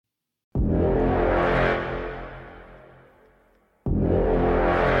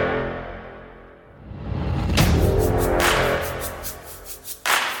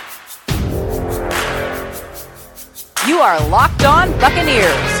are Locked On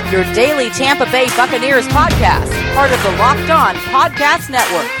Buccaneers, your daily Tampa Bay Buccaneers podcast, part of the Locked On Podcast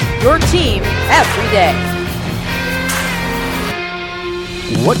Network, your team every day.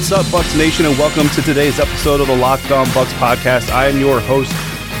 What's up, Bucs Nation, and welcome to today's episode of the Locked On Bucs podcast. I am your host,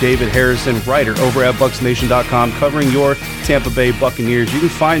 David Harrison, writer over at BucsNation.com, covering your Tampa Bay Buccaneers. You can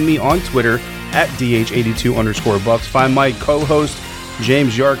find me on Twitter at DH82_Bucs. Find my co-host,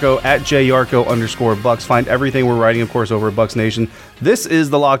 James Yarko, at JYarko_Bucs. Find everything we're writing, of course, over at Bucs Nation. This is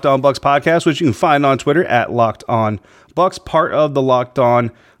the Locked On Bucs podcast, which you can find on Twitter at Locked On Bucs, part of the Locked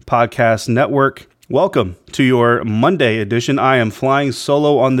On Podcast Network. Welcome to your Monday edition. I am flying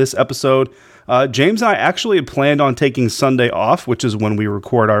solo on this episode. James and I actually had planned on taking Sunday off, which is when we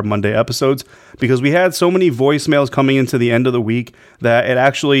record our Monday episodes, because we had so many voicemails coming into the end of the week that it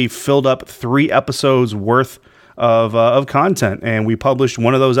actually filled up 3 episodes worth of content, and we published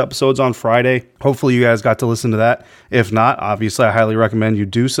one of those episodes on Friday. Hopefully you guys got to listen to that. If not, obviously I highly recommend you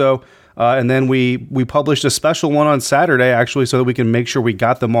do so. And then we published a special one on Saturday, actually, so that we can make sure we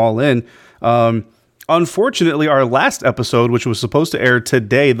got them all in. Unfortunately, our last episode, which was supposed to air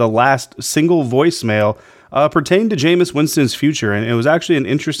today, the last single voicemail, pertained to Jameis Winston's future, and it was actually an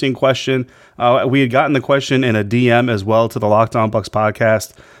interesting question. We had gotten the question in a DM as well to the Locked On Bucs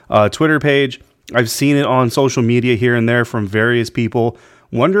podcast Twitter page. I've seen it on social media here and there from various people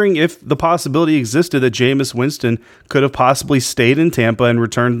wondering if the possibility existed that Jameis Winston could have possibly stayed in Tampa and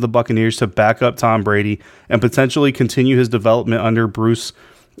returned to the Buccaneers to back up Tom Brady and potentially continue his development under Bruce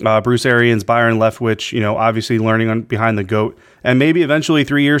Arians, Byron Leftwich, obviously learning behind the GOAT, and maybe eventually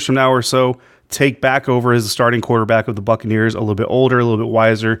 3 years from now or so, take back over as the starting quarterback of the Buccaneers, a little bit older, a little bit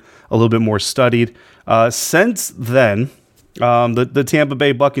wiser, a little bit more studied. Since then, the Tampa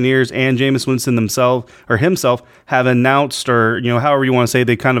Bay Buccaneers and Jameis Winston himself have announced, or however you want to say,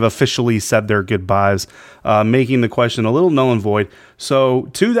 they kind of officially said their goodbyes, making the question a little null and void. So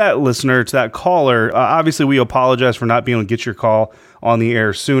to that listener, to that caller, obviously we apologize for not being able to get your call on the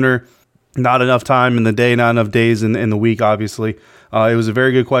air sooner. Not enough time in the day, not enough days in the week, obviously. It was a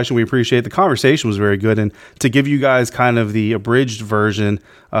very good question. We appreciate it. The conversation was very good. And to give you guys kind of the abridged version,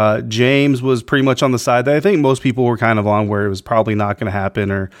 James was pretty much on the side that I think most people were kind of on, where it was probably not going to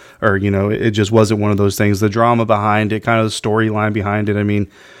happen, or it just wasn't one of those things. The drama behind it, kind of the storyline behind it. I mean,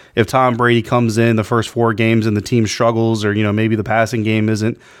 if Tom Brady comes in the first 4 games and the team struggles, or maybe the passing game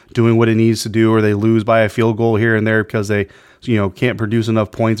isn't doing what it needs to do, or they lose by a field goal here and there because they can't produce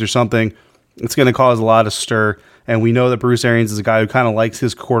enough points or something, it's going to cause a lot of stir. And we know that Bruce Arians is a guy who kind of likes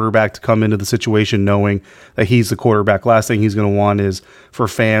his quarterback to come into the situation knowing that he's the quarterback. Last thing he's going to want is for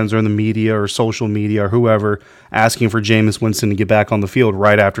fans or in the media or social media or whoever asking for Jameis Winston to get back on the field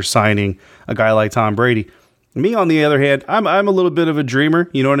right after signing a guy like Tom Brady. Me, on the other hand, I'm a little bit of a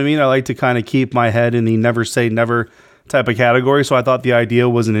dreamer. You know what I mean? I like to kind of keep my head in the never say never type of category. So I thought the idea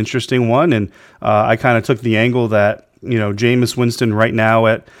was an interesting one. And I kind of took the angle that, Jameis Winston right now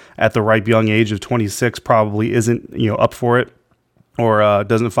at the ripe young age of 26 probably isn't, up for it, or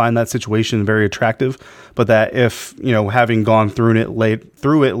doesn't find that situation very attractive. But that if, having gone through it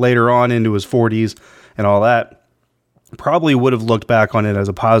later on into his 40s and all that, probably would have looked back on it as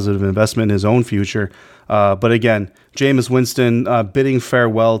a positive investment in his own future. But again, Jameis Winston bidding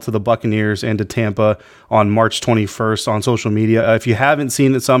farewell to the Buccaneers and to Tampa on March 21st on social media. If you haven't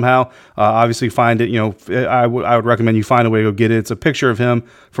seen it somehow, obviously find it. I would recommend you find a way to go get it. It's a picture of him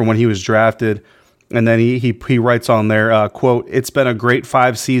from when he was drafted. And then he writes on there, quote, "It's been a great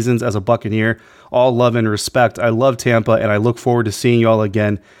 5 seasons as a Buccaneer. All love and respect. I love Tampa, and I look forward to seeing y'all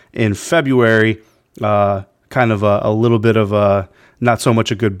again in February." Kind of a little bit of a, not so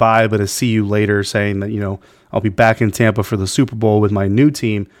much a goodbye, but a see you later, saying that, I'll be back in Tampa for the Super Bowl with my new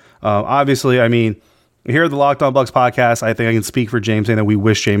team. Obviously, I mean, here at the Locked On Bucs podcast, I think I can speak for James saying that we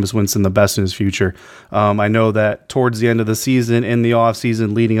wish Jameis Winston the best in his future. I know that towards the end of the season, in the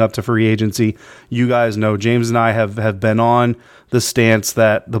offseason, leading up to free agency, you guys know James and I have been on the stance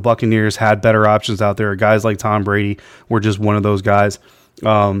that the Buccaneers had better options out there. Guys like Tom Brady were just one of those guys.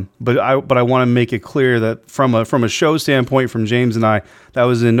 But I want to make it clear that from a show standpoint, from James and I, that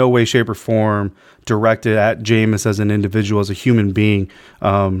was in no way, shape, or form directed at Jameis as an individual, as a human being.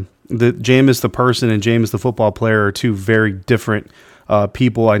 The Jameis the person and Jameis the football player are two very different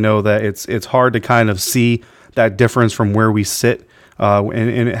people. I know that it's hard to kind of see that difference from where we sit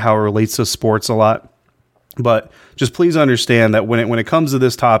and how it relates to sports a lot. But just please understand that when it comes to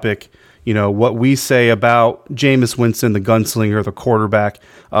this topic, what we say about Jameis Winston, the gunslinger, the quarterback,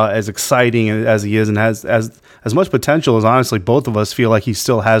 as exciting as he is and has as much potential as honestly both of us feel like he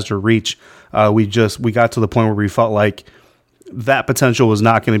still has to reach. We got to the point where we felt like that potential was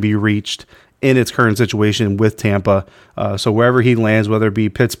not going to be reached in its current situation with Tampa. So wherever he lands, whether it be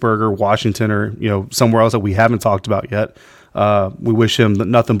Pittsburgh or Washington or somewhere else that we haven't talked about yet, we wish him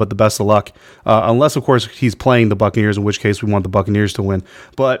nothing but the best of luck. Unless, of course, he's playing the Buccaneers, in which case we want the Buccaneers to win.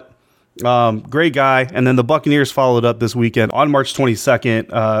 But great guy. And then the Buccaneers followed up this weekend on March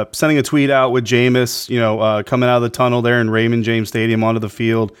 22nd, sending a tweet out with Jameis, coming out of the tunnel there in Raymond James Stadium onto the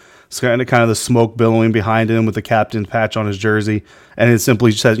field. It's kind of the smoke billowing behind him with the captain's patch on his jersey. And it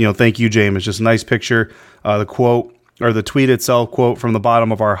simply says, thank you, Jameis. Just a nice picture. The quote, or the tweet itself, quote, from the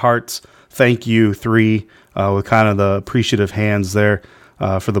bottom of our hearts, thank you, 3, with kind of the appreciative hands there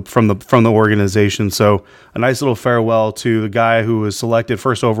from the organization. So a nice little farewell to the guy who was selected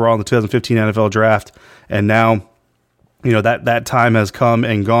first overall in the 2015 NFL draft. And now, that time has come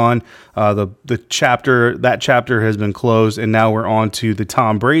and gone. That chapter has been closed, and now we're on to the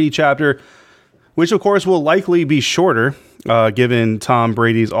Tom Brady chapter, which of course will likely be shorter, given Tom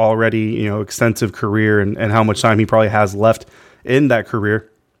Brady's already extensive career and how much time he probably has left in that career.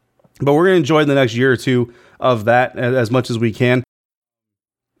 But we're going to enjoy the next year or two of that as much as we can.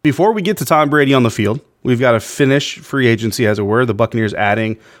 Before we get to Tom Brady on the field, we've got to finish free agency, as it were. The Buccaneers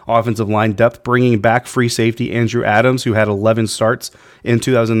adding offensive line depth, bringing back free safety Andrew Adams, who had 11 starts in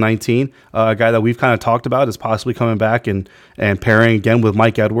 2019. A guy that we've kind of talked about is possibly coming back and pairing again with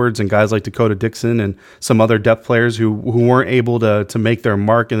Mike Edwards and guys like Dakota Dixon and some other depth players who weren't able to make their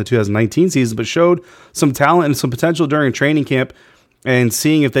mark in the 2019 season, but showed some talent and some potential during training camp, and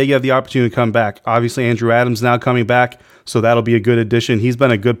seeing if they get the opportunity to come back. Obviously, Andrew Adams now coming back, so that'll be a good addition. He's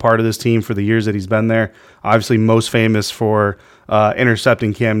been a good part of this team for the years that he's been there. Obviously, most famous for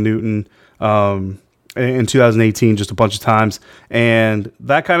intercepting Cam Newton in 2018 just a bunch of times. And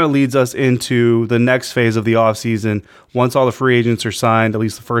that kind of leads us into the next phase of the offseason. Once all the free agents are signed, at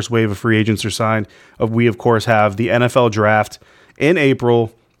least the first wave of free agents are signed, we, of course, have the NFL draft in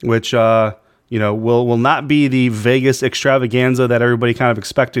April, which will not be the Vegas extravaganza that everybody kind of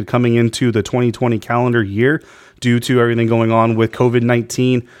expected coming into the 2020 calendar year due to everything going on with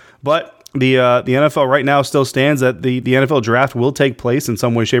COVID-19. But the NFL right now still stands that the NFL draft will take place in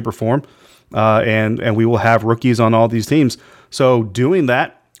some way, shape, or form, and we will have rookies on all these teams. So doing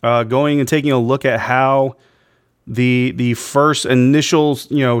that, going and taking a look at how the first initial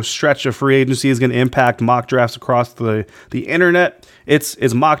stretch of free agency is going to impact mock drafts across the internet.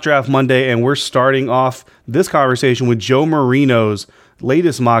 It's Mock Draft Monday, and we're starting off this conversation with Joe Marino's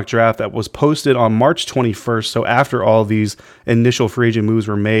latest mock draft that was posted on March 21st. So after all these initial free agent moves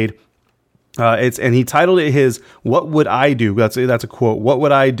were made, and he titled it his "What Would I Do?" That's a quote. "What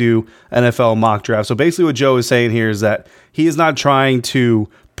would I do?" NFL mock draft. So basically, what Joe is saying here is that he is not trying to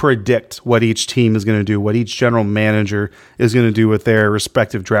predict what each team is going to do, what each general manager is going to do with their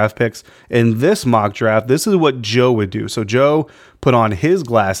respective draft picks. In this mock draft, this is what Joe would do. So Joe put on his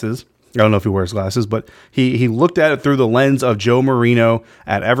glasses. I don't know if he wears glasses, but he looked at it through the lens of Joe Marino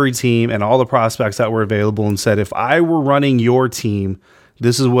at every team and all the prospects that were available and said, if I were running your team,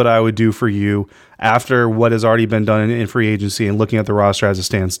 this is what I would do for you after what has already been done in free agency and looking at the roster as it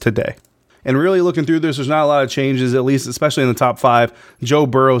stands today. And really looking through this, there's not a lot of changes, at least especially in the top 5. Joe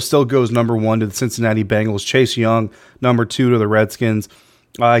Burrow still goes number 1 to the Cincinnati Bengals. Chase Young, number 2 to the Redskins.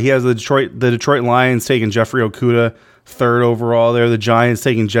 He has the Detroit Lions taking Jeffrey Okudah, 3rd overall there. The Giants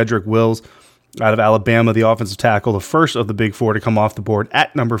taking Jedrick Wills out of Alabama, the offensive tackle, the first of the big 4 to come off the board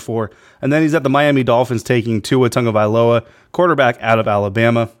at number 4. And then he's at the Miami Dolphins taking Tua Tagovailoa, quarterback out of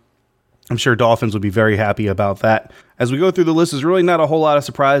Alabama. I'm sure Dolphins would be very happy about that. As we go through the list, there's really not a whole lot of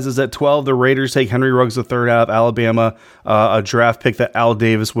surprises. At 12, the Raiders take Henry Ruggs III out of Alabama, a draft pick that Al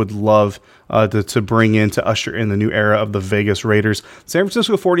Davis would love to bring in to usher in the new era of the Vegas Raiders. San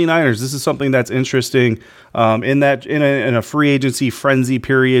Francisco 49ers, this is something that's interesting in a free agency frenzy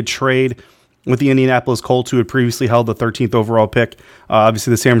period trade with the Indianapolis Colts, who had previously held the 13th overall pick.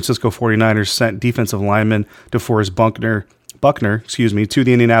 Obviously, the San Francisco 49ers sent defensive lineman DeForest Buckner, to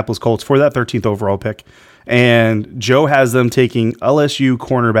the Indianapolis Colts for that 13th overall pick. And Joe has them taking LSU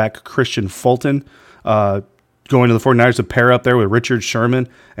cornerback Christian Fulton, going to the 49ers to pair up there with Richard Sherman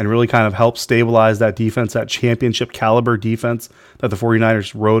and really kind of help stabilize that defense, that championship caliber defense that the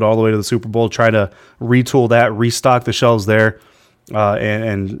 49ers rode all the way to the Super Bowl, try to retool that, restock the shelves there,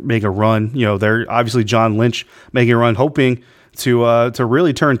 and make a run. They're obviously John Lynch making a run, hoping to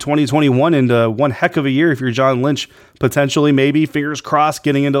really turn 2021 into one heck of a year if you're John Lynch, potentially, maybe, fingers crossed,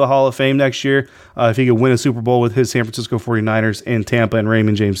 getting into the Hall of Fame next year. If he could win a Super Bowl with his San Francisco 49ers in Tampa and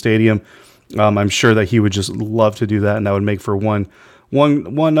Raymond James Stadium, I'm sure that he would just love to do that, and that would make for one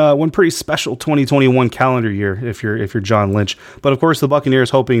pretty special 2021 calendar year if you're John Lynch. But of course, the Buccaneers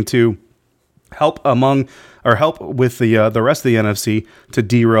hoping to help with the rest of the NFC to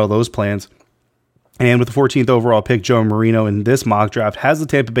derail those plans. And with the 14th overall pick, Joe Marino in this mock draft has the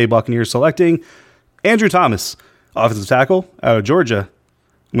Tampa Bay Buccaneers selecting Andrew Thomas, offensive tackle out of Georgia.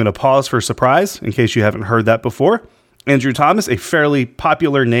 I'm going to pause for surprise in case you haven't heard that before. Andrew Thomas, a fairly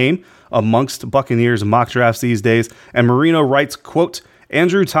popular name amongst Buccaneers mock drafts these days. And Marino writes, quote,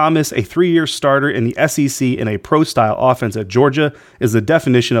 Andrew Thomas, a 3-year starter in the SEC in a pro-style offense at Georgia, is the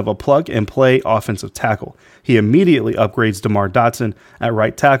definition of a plug-and-play offensive tackle. He immediately upgrades DeMar Dotson at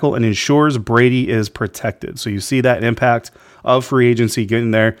right tackle and ensures Brady is protected. So you see that impact of free agency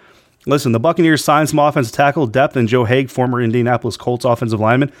getting there. Listen, the Buccaneers signed some offensive tackle depth in Joe Haeg, former Indianapolis Colts offensive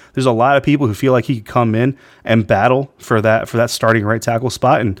lineman. There's a lot of people who feel like he could come in and battle for that starting right tackle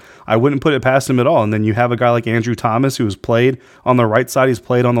spot, and I wouldn't put it past him at all. And then you have a guy like Andrew Thomas, who has played on the right side. He's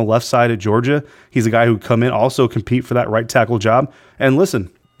played on the left side at Georgia. He's a guy who come in, also compete for that right tackle job. And listen,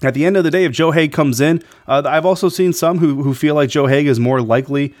 at the end of the day, if Joe Haeg comes in, I've also seen some who feel like Joe Haeg is more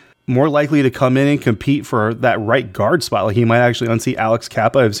likely to come in and compete for that right guard spot. Like he might actually unseat Alex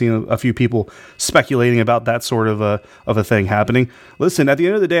Kappa. I've seen a few people speculating about that sort of a thing happening. Listen, at the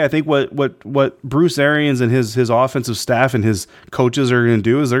end of the day, I think what Bruce Arians and his offensive staff and his coaches are going to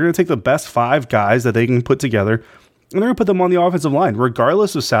do is they're going to take the best 5 guys that they can put together, and they're going to put them on the offensive line,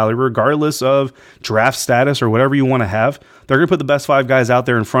 regardless of salary, regardless of draft status or whatever you want to have. They're going to put the best 5 guys out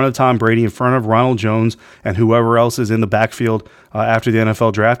there in front of Tom Brady, in front of Ronald Jones, and whoever else is in the backfield after the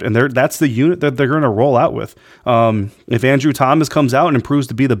NFL draft. And that's the unit that they're going to roll out with. If Andrew Thomas comes out and proves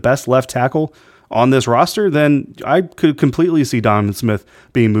to be the best left tackle on this roster, then I could completely see Donovan Smith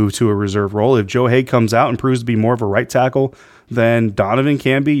being moved to a reserve role. If Joe Haeg comes out and proves to be more of a right tackle, then Donovan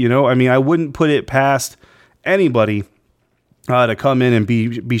can be. I wouldn't put it past anybody to come in and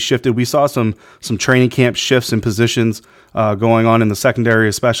be shifted. We saw some training camp shifts in positions going on in the secondary,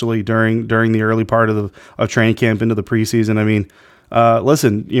 especially during the early part of training camp into the preseason.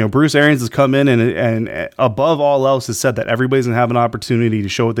 Listen, Bruce Arians has come in and above all else has said that everybody's going to have an opportunity to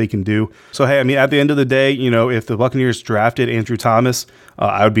show what they can do. So, hey, at the end of the day, if the Buccaneers drafted Andrew Thomas,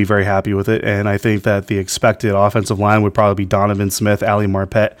 I would be very happy with it. And I think that the expected offensive line would probably be Donovan Smith, Ali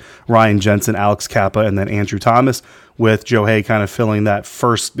Marpet, Ryan Jensen, Alex Kappa, and then Andrew Thomas, with Joe Haeg kind of filling that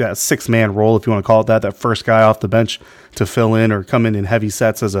 6-man role, if you want to call it that first guy off the bench to fill in or come in heavy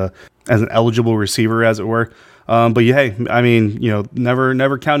sets as an eligible receiver, as it were. But yeah, hey,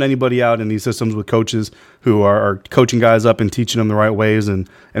 never count anybody out in these systems with coaches who are coaching guys up and teaching them the right ways and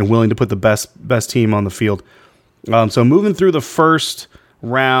willing to put the best team on the field. So moving through the first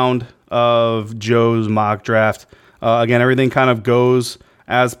round of Joe's mock draft, again, everything kind of goes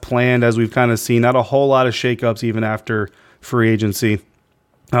as planned, as we've kind of seen. Not a whole lot of shakeups even after free agency.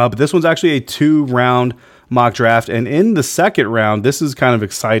 But this one's actually a 2-round mock draft. And in the second round, this is kind of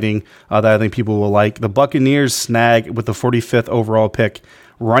exciting that I think people will like. The Buccaneers snag with the 45th overall pick,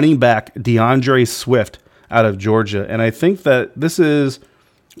 running back DeAndre Swift out of Georgia. And I think that this is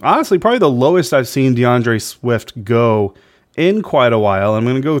honestly probably the lowest I've seen DeAndre Swift go in quite a while. I'm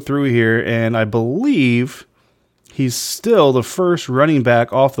going to go through here, and I believe he's still the first running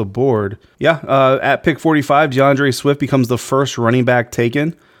back off the board. Yeah, at pick 45, DeAndre Swift becomes the first running back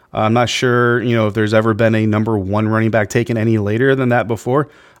taken. I'm not sure, if there's ever been a number 1 running back taken any later than that before.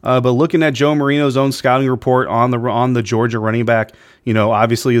 But looking at Joe Marino's own scouting report on the Georgia running back,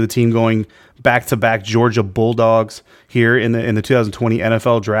 obviously the team going back-to-back Georgia Bulldogs here in the 2020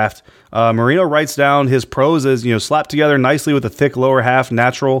 NFL draft. Marino writes down his pros as, slapped together nicely with a thick lower half,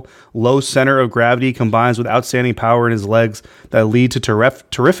 natural low center of gravity, combines with outstanding power in his legs that lead to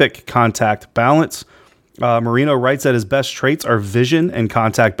terrific contact balance. Marino writes that his best traits are vision and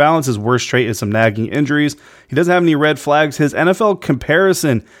contact balance. His worst trait is some nagging injuries. He doesn't have any red flags. His NFL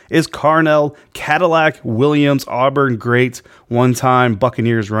comparison is Carnell Cadillac Williams, Auburn great, one-time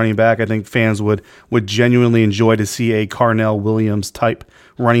Buccaneers running back. I think fans would genuinely enjoy to see a Carnell Williams type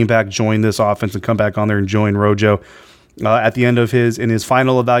running back join this offense and come back on there and join Rojo. At the end of his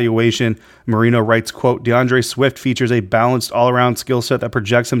final evaluation, Marino writes, quote, DeAndre Swift features a balanced all-around skill set that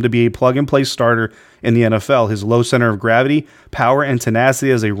projects him to be a plug-and-play starter in the NFL. His low center of gravity, power, and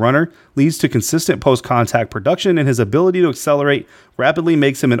tenacity as a runner leads to consistent post-contact production, and his ability to accelerate rapidly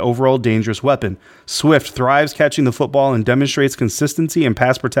makes him an overall dangerous weapon. Swift thrives catching the football and demonstrates consistency in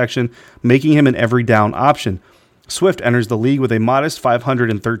pass protection, making him an every down option. Swift enters the league with a modest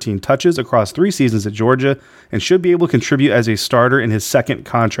 513 touches across 3 seasons at Georgia and should be able to contribute as a starter in his second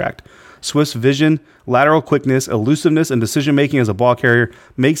contract. Swift's vision, lateral quickness, elusiveness, and decision-making as a ball carrier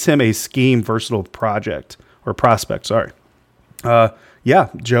makes him a scheme versatile prospect. Yeah,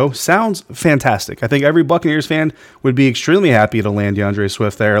 Joe, sounds fantastic. I think every Buccaneers fan would be extremely happy to land DeAndre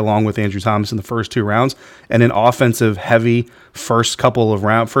Swift there along with Andrew Thomas in the first 2 rounds and an offensive heavy first couple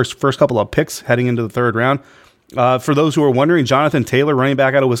of picks heading into the 3rd round. For those who are wondering, Jonathan Taylor, running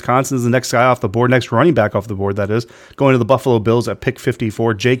back out of Wisconsin, is the next guy off the board, next running back off the board, that is, going to the Buffalo Bills at pick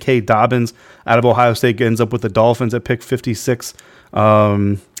 54. J.K. Dobbins out of Ohio State ends up with the Dolphins at pick 56.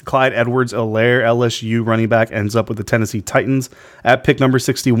 Clyde Edwards-Helaire, LSU running back, ends up with the Tennessee Titans at pick number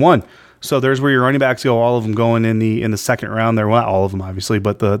 61. So there's where your running backs go, all of them going in the 2nd round there. Well, not all of them, obviously,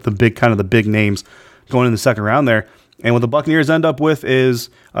 but the big names going in the 2nd round there. And what the Buccaneers end up with is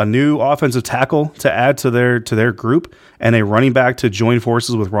a new offensive tackle to add to their group and a running back to join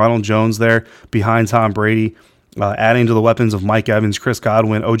forces with Ronald Jones there behind Tom Brady, adding to the weapons of Mike Evans, Chris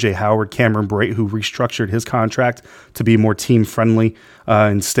Godwin, O.J. Howard, Cameron Brate, who restructured his contract to be more team-friendly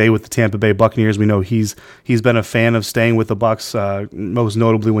and stay with the Tampa Bay Buccaneers. We know he's been a fan of staying with the Bucs, most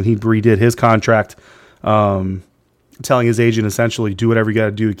notably when he redid his contract, telling his agent essentially, do whatever you got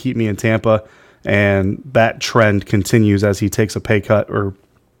to do to keep me in Tampa. And that trend continues as he takes a pay cut, or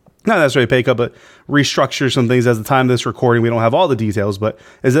not necessarily a pay cut, but restructure some things. At the time of this recording, we don't have all the details, but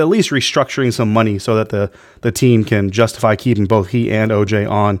is at least restructuring some money so that the team can justify keeping both he and OJ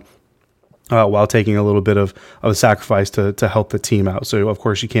on while taking a little bit of a sacrifice to help the team out. So of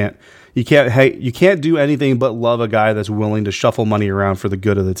course you can't do anything but love a guy that's willing to shuffle money around for the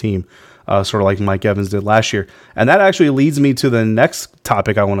good of the team. Sort of like Mike Evans did last year. And that actually leads me to the next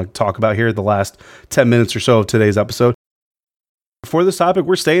topic I want to talk about here, the last 10 minutes or so of today's episode. For this topic,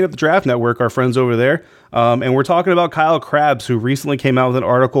 we're staying at the Draft Network, our friends over there, and we're talking about Kyle Krabs, who recently came out with an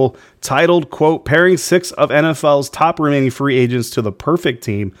article titled, quote, "Pairing 6 of NFL's top remaining free agents to the perfect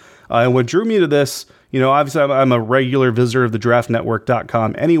team." And what drew me to this, obviously I'm a regular visitor of the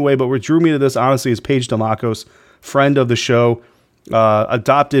draftnetwork.com anyway, but what drew me to this, honestly, is Paige Demakos, friend of the show,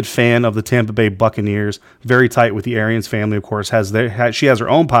 adopted fan of the Tampa Bay Buccaneers, very tight with the Arians family, of course. She has her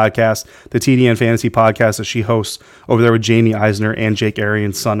own podcast, the TDN Fantasy Podcast, that she hosts over there with Jamie Eisner and Jake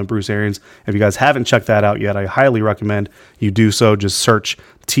Arians, son of Bruce Arians. If you guys haven't checked that out yet, I highly recommend you do so. Just search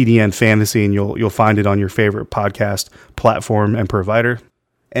TDN Fantasy and you'll find it on your favorite podcast platform and provider.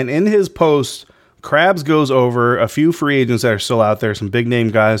 And in his post, Krabs goes over a few free agents that are still out there, some big name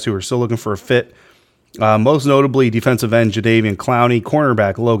guys who are still looking for a fit. Most notably, defensive end Jadeveon Clowney,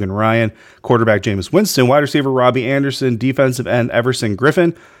 cornerback Logan Ryan, quarterback Jameis Winston, wide receiver Robbie Anderson, defensive end Everson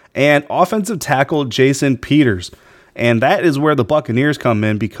Griffin, and offensive tackle Jason Peters. And that is where the Buccaneers come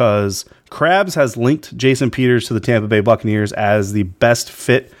in, because Krabs has linked Jason Peters to the Tampa Bay Buccaneers as the best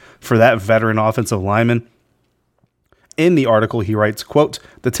fit for that veteran offensive lineman. In the article, he writes, quote,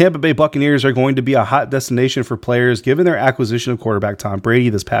 "The Tampa Bay Buccaneers are going to be a hot destination for players given their acquisition of quarterback Tom Brady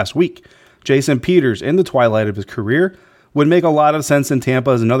this past week. Jason Peters, in the twilight of his career, would make a lot of sense in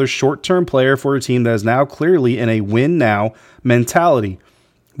Tampa as another short-term player for a team that is now clearly in a win-now mentality.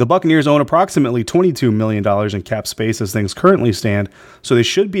 The Buccaneers own approximately $22 million in cap space as things currently stand, so they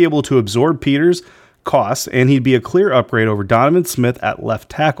should be able to absorb Peters' costs, and he'd be a clear upgrade over Donovan Smith at left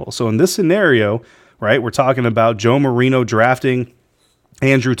tackle." So in this scenario, right, we're talking about Joe Marino drafting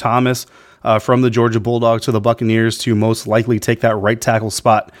Andrew Thomas from the Georgia Bulldogs to the Buccaneers to most likely take that right tackle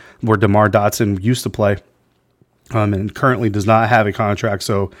spot where DeMar Dotson used to play and currently does not have a contract.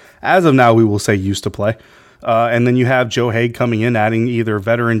 So as of now, we will say used to play. And then you have Joe Haig coming in, adding either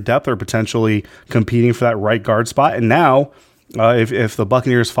veteran depth or potentially competing for that right guard spot. And now, if the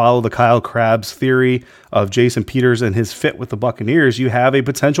Buccaneers follow the Kyle Krabs theory of Jason Peters and his fit with the Buccaneers, you have a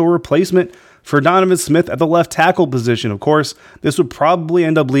potential replacement for Donovan Smith at the left tackle position. Of course, this would probably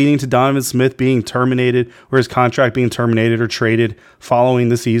end up leading to Donovan Smith being terminated, or his contract being terminated or traded following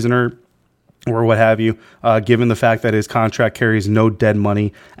the season or what have you, given the fact that his contract carries no dead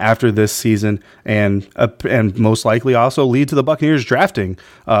money after this season, and most likely also lead to the Buccaneers drafting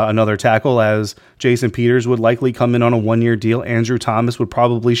another tackle, as Jason Peters would likely come in on a one-year deal. Andrew Thomas would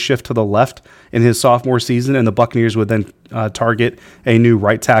probably shift to the left in his sophomore season, and the Buccaneers would then target a new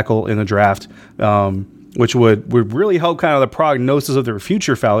right tackle in the draft, which would really help kind of the prognosis of their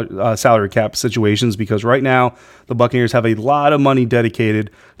future salary cap situations, because right now the Buccaneers have a lot of money dedicated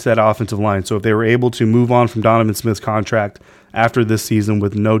to that offensive line. So if they were able to move on from Donovan Smith's contract after this season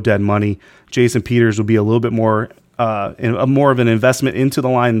with no dead money, Jason Peters would be a little bit more more of an investment into the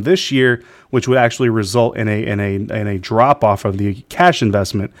line this year, which would actually result in a drop off of the cash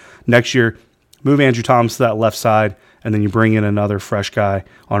investment next year. Move Andrew Thomas to that left side and then you bring in another fresh guy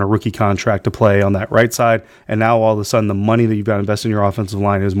on a rookie contract to play on that right side, and now all of a sudden the money that you've got invested in your offensive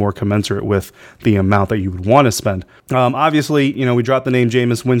line is more commensurate with the amount that you would want to spend. Obviously, we dropped the name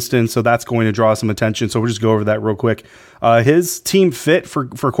Jameis Winston, so that's going to draw some attention, so we'll just go over that real quick. His team fit for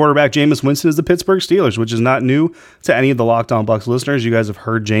quarterback Jameis Winston is the Pittsburgh Steelers, which is not new to any of the Locked On Bucs listeners. You guys have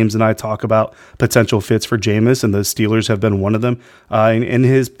heard James and I talk about potential fits for Jameis, and the Steelers have been one of them. In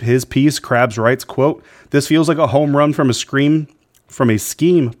his piece, Krabs writes, quote, "This feels like a home run from a scheme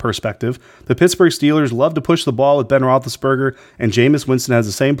perspective. The Pittsburgh Steelers love to push the ball with Ben Roethlisberger, and Jameis Winston has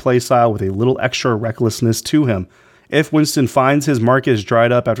the same play style with a little extra recklessness to him. If Winston finds his market is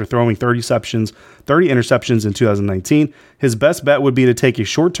dried up after throwing 30 interceptions in 2019, his best bet would be to take a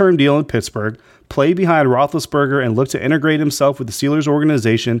short-term deal in Pittsburgh, play behind Roethlisberger, and look to integrate himself with the Steelers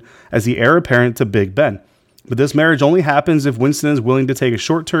organization as the heir apparent to Big Ben. But this marriage only happens if Winston is willing to take a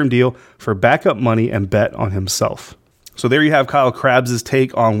short-term deal for backup money and bet on himself." So there you have Kyle Krabs'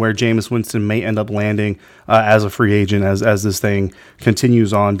 take on where Jameis Winston may end up landing as a free agent as this thing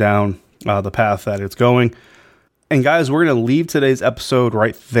continues on down the path that it's going. And guys, we're going to leave today's episode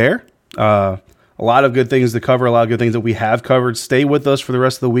right there. A lot of good things to cover, a lot of good things that we have covered. Stay with us for the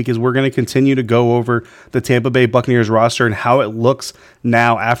rest of the week as we're going to continue to go over the Tampa Bay Buccaneers roster and how it looks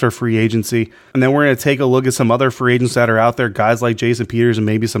now after free agency. And then we're going to take a look at some other free agents that are out there, guys like Jason Peters and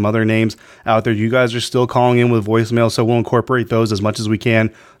maybe some other names out there. You guys are still calling in with voicemail, so we'll incorporate those as much as we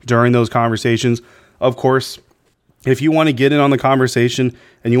can during those conversations. Of course, if you want to get in on the conversation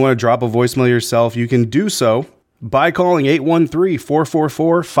and you want to drop a voicemail yourself, you can do so by calling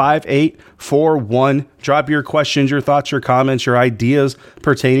 813-444-5841. Drop your questions, your thoughts, your comments, your ideas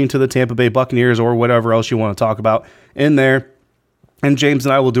pertaining to the Tampa Bay Buccaneers or whatever else you want to talk about in there. And James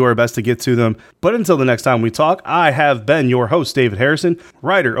and I will do our best to get to them. But until the next time we talk, I have been your host, David Harrison,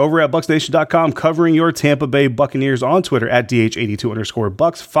 writer over at BucsNation.com, covering your Tampa Bay Buccaneers on Twitter at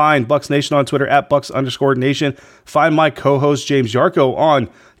DH82_Bucs. Find Bucs Nation on Twitter at Bucs_Nation. Find my co-host, James Yarko, on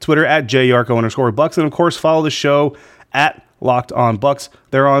Twitter at JYarko_Bucs. And of course, follow the show at Locked On Bucs.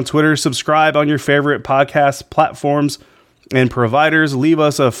 They're on Twitter. Subscribe on your favorite podcast platforms and providers. Leave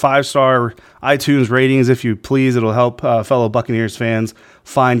us a 5-star iTunes ratings if you please. It'll help fellow Buccaneers fans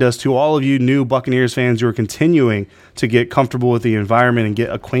find us. To all of you new Buccaneers fans who are continuing to get comfortable with the environment and get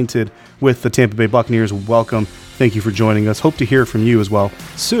acquainted with the Tampa Bay Buccaneers, welcome. Thank you for joining us. Hope to hear from you as well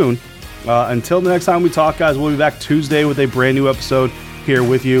soon. Until the next time we talk, guys, we'll be back Tuesday with a brand new episode here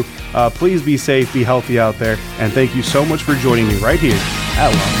with you. Please be safe, be healthy out there, and thank you so much for joining me right here at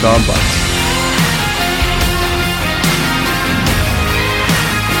Locked On Bucs.